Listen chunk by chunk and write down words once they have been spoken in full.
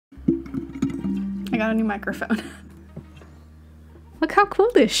got a new microphone. Look how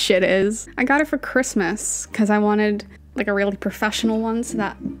cool this shit is. I got it for Christmas because I wanted like a really professional one so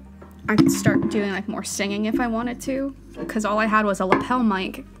that I could start doing like more singing if I wanted to, because all I had was a lapel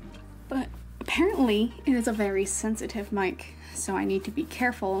mic. But apparently it is a very sensitive mic, so I need to be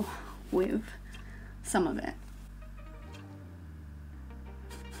careful with some of it.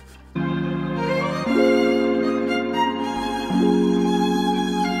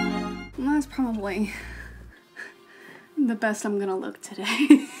 And that's probably the best I'm gonna look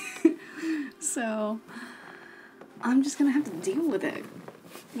today. So I'm just gonna have to deal with it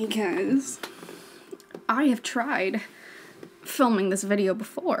because I have tried filming this video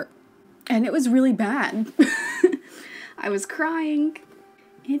before and it was really bad. I was crying.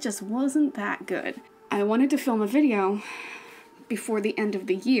 It just wasn't that good. I wanted to film a video before the end of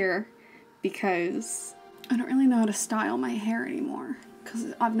the year because I don't really know how to style my hair anymore,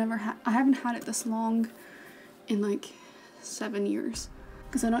 because I haven't had it this long in like 7 years,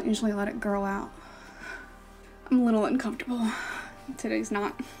 because I don't usually let it grow out. I'm a little uncomfortable. Today's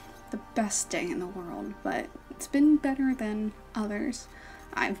not the best day in the world, but it's been better than others.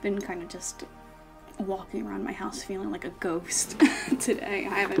 I've been kind of just walking around my house feeling like a ghost today.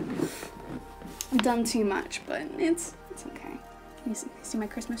 I haven't done too much, but it's okay. You see my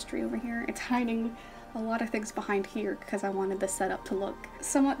Christmas tree over here? It's hiding a lot of things behind here because I wanted the setup to look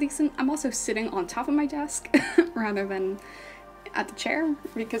somewhat decent. I'm also sitting on top of my desk rather than at the chair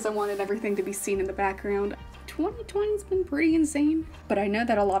because I wanted everything to be seen in the background. 2020's been pretty insane, but I know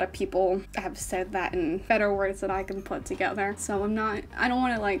that a lot of people have said that in better words that I can put together. So I don't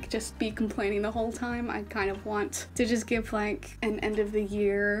want to like just be complaining the whole time. I kind of want to just give like an end of the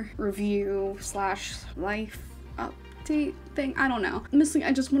year review / life update thing. I don't know. Mostly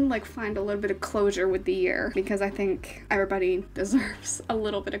I just want to like find a little bit of closure with the year because I think everybody deserves a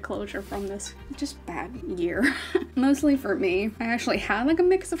little bit of closure from this just bad year. Mostly for me. I actually had like a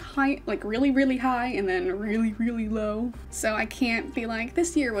mix of high, like really high and then really low. So I can't be like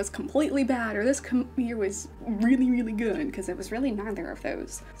this year was completely bad or this year was really good, because it was really neither of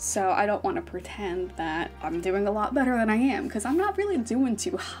those. So I don't want to pretend that I'm doing a lot better than I am, because I'm not really doing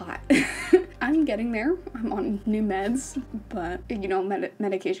too hot. I'm getting there. I'm on new meds, but you know,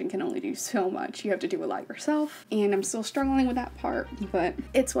 medication can only do so much. You have to do a lot yourself, and I'm still struggling with that part, but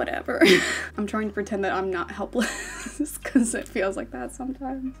it's whatever. I'm trying to pretend that I'm not helpless because it feels like that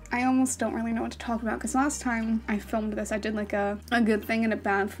sometimes. I almost don't really know what to talk about, because last time I filmed this I did like a good thing and a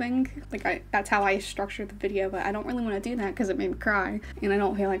bad thing. Like that's how I structured the video, but I don't really want to do that because it made me cry and I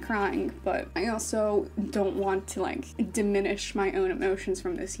don't feel like crying. But I also don't want to like diminish my own emotions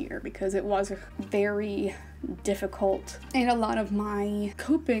from this year, because it was very difficult, and a lot of my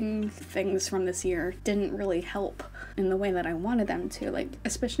coping things from this year didn't really help in the way that I wanted them to, like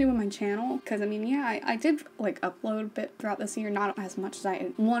especially with my channel, because I mean, yeah, I did like upload a bit throughout this year, not as much as I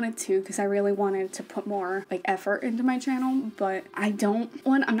wanted to, because I really wanted to put more like effort into my channel, but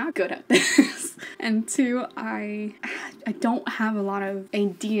I'm not good at this, and two, I don't have a lot of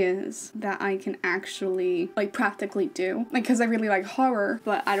ideas that I can actually like practically do, like because I really like horror,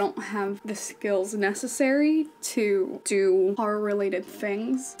 but I don't have the skills necessary to do horror related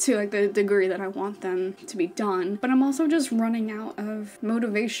things to like the degree that I want them to be done. But I'm also just running out of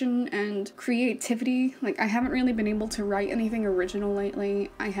motivation and creativity. Like I haven't really been able to write anything original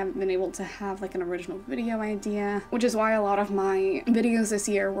lately. I haven't been able to have like an original video idea, which is why a lot of my videos this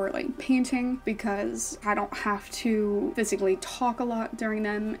year were like painting, because I don't have to physically talk a lot during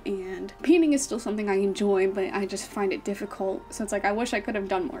them, and painting is still something I enjoy, but I just find it difficult. So it's like I wish I could have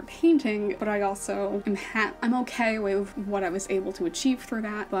done more painting, but I also I'm okay with what I was able to achieve through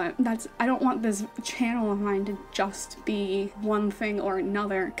that, but I don't want this channel of mine to just be one thing or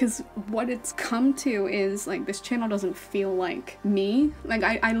another, because what it's come to is like this channel doesn't feel like me. Like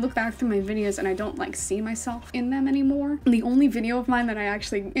I look back through my videos and I don't like see myself in them anymore. The only video of mine that I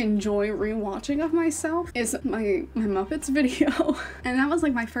actually enjoy rewatching of myself is my Muppets video, and that was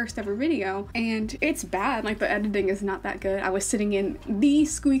like my first ever video, and it's bad. Like the editing is not that good. I was sitting in the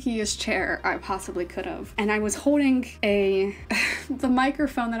squeakiest chair I possibly could have, and I was holding the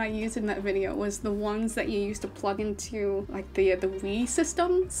microphone that I used in that video was the ones that you used to plug into like the Wii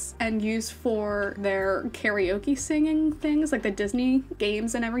systems and use for their karaoke singing things, like the Disney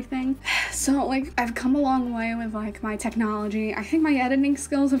games and everything. So like I've come a long way with like my technology. I think my editing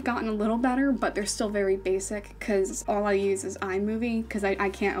skills have gotten a little better, but but they're still very basic because all I use is iMovie because I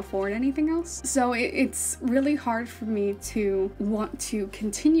can't afford anything else. So it's really hard for me to want to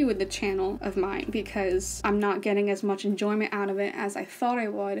continue with the channel of mine because I'm not getting as much enjoyment out of it as I thought I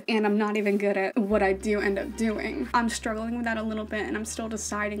would, and I'm not even good at what I do end up doing. I'm struggling with that a little bit, and I'm still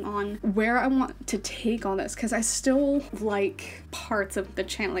deciding on where I want to take all this because I still like parts of the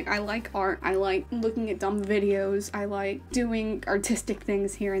channel. Like, I like art, I like looking at dumb videos, I like doing artistic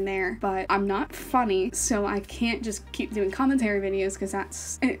things here and there, but I'm not funny, so I can't just keep doing commentary videos because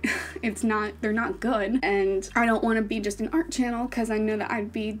they're not good, and I don't want to be just an art channel because I know that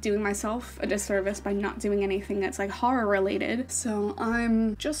I'd be doing myself a disservice by not doing anything that's like horror related. So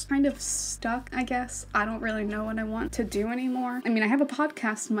I'm just kind of stuck, I guess. I don't really know what I want to do anymore. I mean, I have a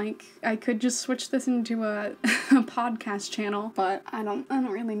podcast mic. I could just switch this into a podcast channel, but I don't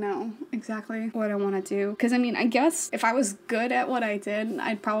really know exactly what I want to do. Because I mean, I guess if I was good at what I did,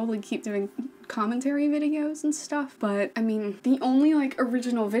 I'd probably keep doing commentary videos and stuff, but I mean, the only like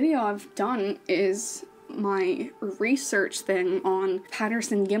original video I've done is my research thing on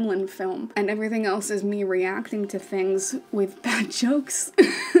Patterson Gimlin film, and everything else is me reacting to things with bad jokes.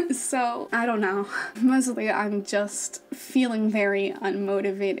 So I don't know. Mostly I'm just feeling very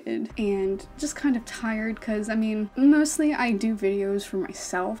unmotivated and just kind of tired because I mean, mostly I do videos for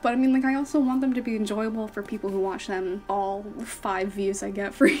myself, but I mean, like, I also want them to be enjoyable for people who watch them. All 5 views I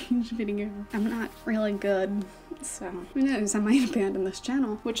get for each video. I'm not really good. So who knows, I might abandon this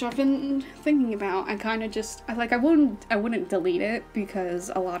channel, which I've been thinking about. I wouldn't delete it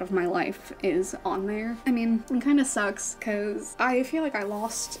because a lot of my life is on there. I mean, it kind of sucks because I feel like I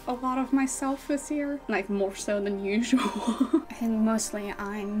lost a lot of myself this year, like more so than usual. And mostly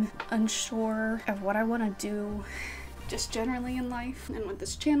I'm unsure of what I want to do just generally in life and with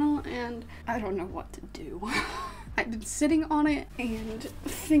this channel, and I don't know what to do. I've been sitting on it and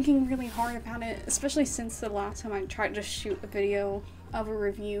thinking really hard about it, especially since the last time I tried to shoot a video of a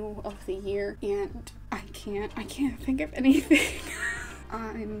review of the year, and I can't think of anything.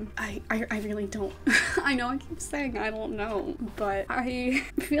 I really don't. I know I keep saying I don't know, but I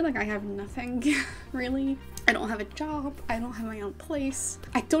feel like I have nothing, really. I don't have a job, I don't have my own place.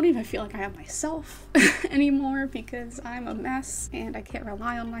 I don't even feel like I have myself anymore because I'm a mess and I can't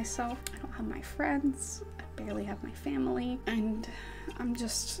rely on myself. I don't have my friends, I barely have my family, and I'm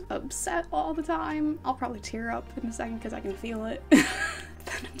just upset all the time. I'll probably tear up in a second because I can feel it.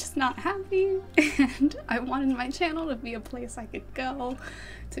 But I'm just not happy, and I wanted my channel to be a place I could go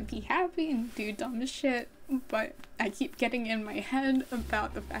to be happy and do dumb shit, but I keep getting in my head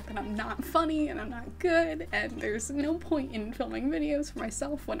about the fact that I'm not funny and I'm not good, and there's no point in filming videos for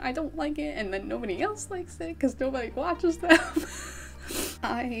myself when I don't like it and then nobody else likes it because nobody watches them.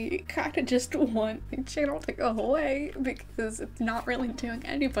 I kind of just want the channel to go away because it's not really doing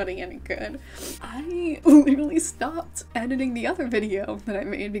anybody any good. I literally stopped editing the other video that I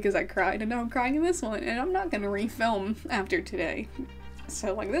made because I cried, and now I'm crying in this one, and I'm not gonna refilm after today.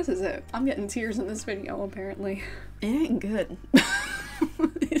 So, like, this is it. I'm getting tears in this video, apparently. It ain't good.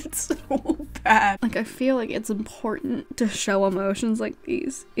 It's so bad. Like, I feel like it's important to show emotions like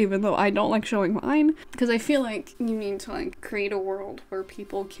these, even though I don't like showing mine, because I feel like you need to, like, create a world where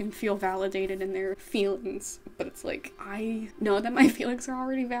people can feel validated in their feelings, but it's like, I know that my feelings are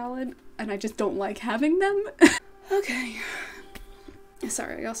already valid, and I just don't like having them. Okay.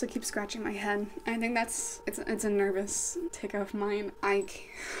 Sorry, I also keep scratching my head. I think it's a nervous tick of mine. I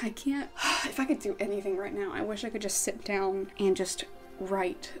can't, if I could do anything right now, I wish I could just sit down and just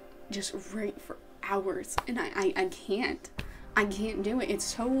write for hours, and I can't do it. It's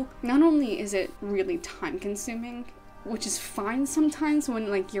so, not only is it really time consuming, which is fine sometimes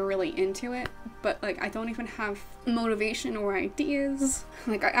when, like, you're really into it, but, like, I don't even have motivation or ideas.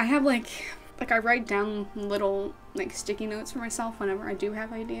 Like, I have, like, I write down little, like, sticky notes for myself whenever I do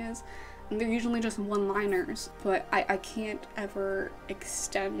have ideas, and they're usually just one-liners, but I can't ever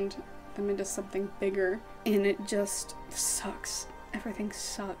extend them into something bigger, and it just sucks. Everything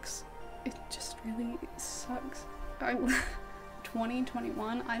sucks. It just really sucks.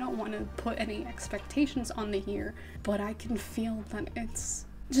 2021, I don't want to put any expectations on the year, but I can feel that it's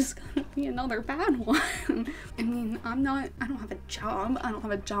just gonna be another bad one. I mean, I don't have a job. I don't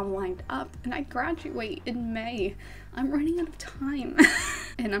have a job lined up, and I graduate in May. I'm running out of time,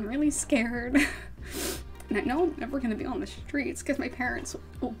 and I'm really scared. And I know I'm never gonna be on the streets because my parents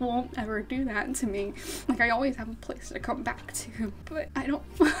won't ever do that to me. Like, I always have a place to come back to, but I don't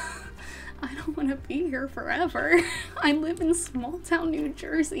want to be here forever. I live in small town New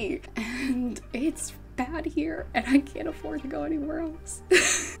Jersey, and it's bad here and I can't afford to go anywhere else.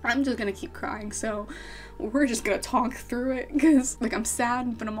 I'm just gonna keep crying, so we're just gonna talk through it, because like I'm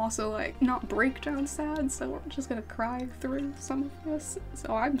sad, but I'm also like not breakdown sad, so we're just gonna cry through some of this.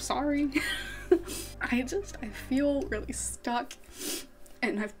 So I'm sorry. I feel really stuck,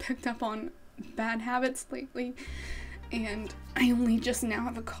 and I've picked up on bad habits lately, and I only just now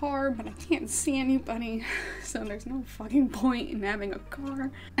have a car, but I can't see anybody, so there's no fucking point in having a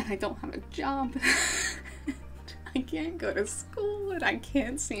car, and I don't have a job. I can't go to school, and I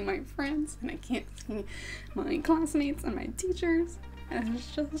can't see my friends, and I can't see my classmates and my teachers, and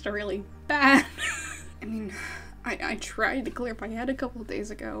it's just really bad. I mean, I tried to clear my head a couple of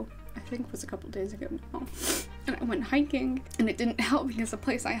days ago. I think it was a couple of days ago now. And I went hiking, and it didn't help because the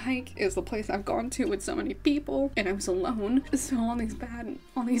place I hike is the place I've gone to with so many people, and I was alone. So all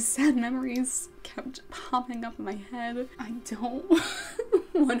these sad memories kept popping up in my head. I don't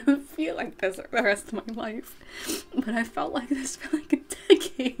want to feel like this for the rest of my life, but I felt like this for like a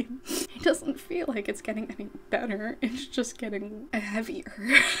decade. It doesn't feel like it's getting any better. It's just getting heavier.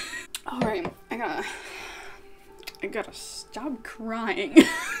 Alright, I gotta stop crying.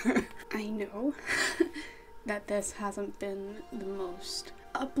 I know that this hasn't been the most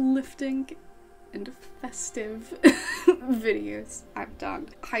uplifting and festive videos I've done.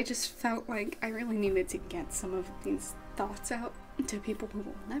 I just felt like I really needed to get some of these thoughts out to people who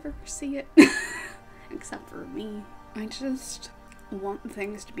will never see it, except for me. I just want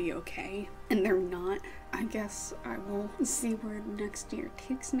things to be okay, and they're not. I guess I will see where next year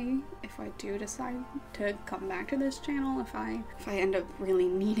takes me if I do decide to come back to this channel. If I end up really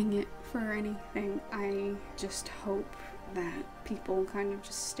needing it for anything, I just hope that people kind of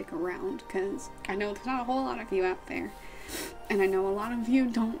just stick around, because I know there's not a whole lot of you out there, and I know a lot of you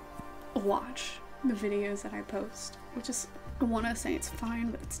don't watch the videos that I post, which is, I want to say it's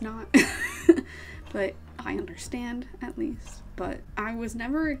fine, but it's not. But I understand, at least. But I was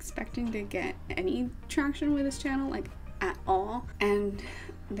never expecting to get any traction with this channel, like, at all. And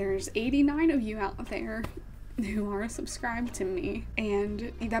there's 89 of you out there who are subscribed to me,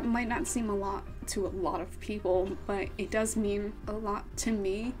 and that might not seem a lot to a lot of people, but it does mean a lot to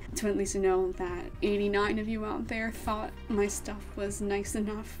me to at least know that 89 of you out there thought my stuff was nice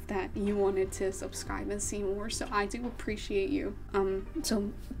enough that you wanted to subscribe and see more. So I do appreciate you. So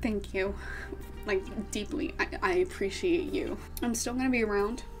thank you. Like, deeply, I appreciate you. I'm still gonna be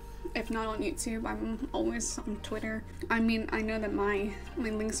around. If not on YouTube, I'm always on Twitter. I mean, I know that my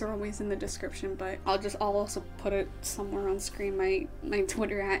links are always in the description, but I'll also put it somewhere on screen. My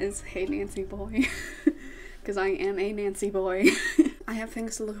Twitter @ is HeyNancyBoy, because I am a Nancy boy. I have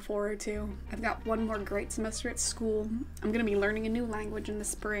things to look forward to. I've got one more great semester at school. I'm gonna be learning a new language in the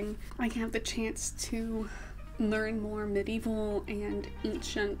spring. I can have the chance to learn more medieval and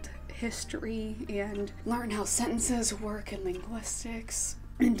ancient history and learn how sentences work in linguistics,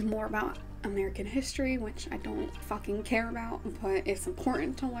 and more about American history, which I don't fucking care about, but it's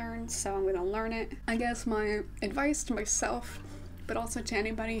important to learn, so I'm gonna learn it. I guess my advice to myself, but also to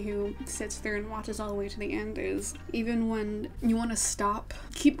anybody who sits there and watches all the way to the end, is even when you want to stop,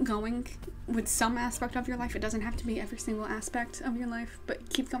 keep going with some aspect of your life. It doesn't have to be every single aspect of your life, but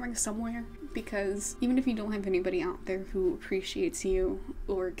keep going somewhere, because even if you don't have anybody out there who appreciates you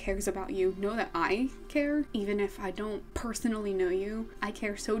or cares about you, know that I care. Even if I don't personally know you, I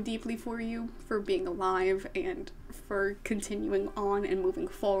care so deeply for you, for being alive and for continuing on and moving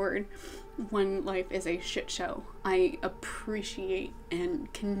forward when life is a shit show. I appreciate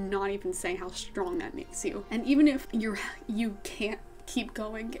and cannot even say how strong that makes you. And even if you can't keep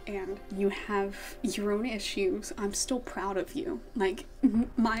going and you have your own issues, I'm still proud of you. Like,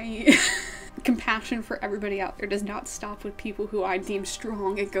 my compassion for everybody out there does not stop with people who I deem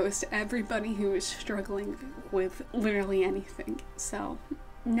strong. It goes to everybody who is struggling with literally anything. So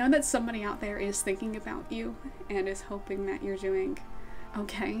know that somebody out there is thinking about you and is hoping that you're doing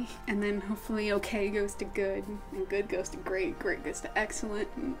okay, and then hopefully okay goes to good, and good goes to great, great goes to excellent,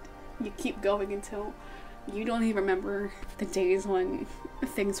 and you keep going until you don't even remember the days when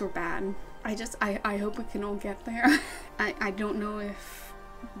things were bad. I hope we can all get there. I don't know if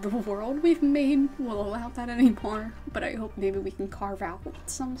the world we've made will allow that anymore, but I hope maybe we can carve out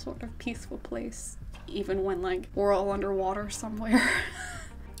some sort of peaceful place, even when, like, we're all underwater somewhere.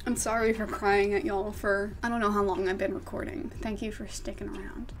 I'm sorry for crying at y'all for, I don't know how long I've been recording. Thank you for sticking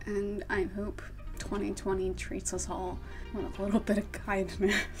around, and I hope 2020 treats us all with a little bit of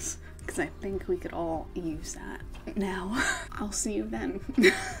kindness, because I think we could all use that now. I'll see you then.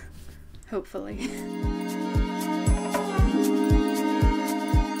 Hopefully.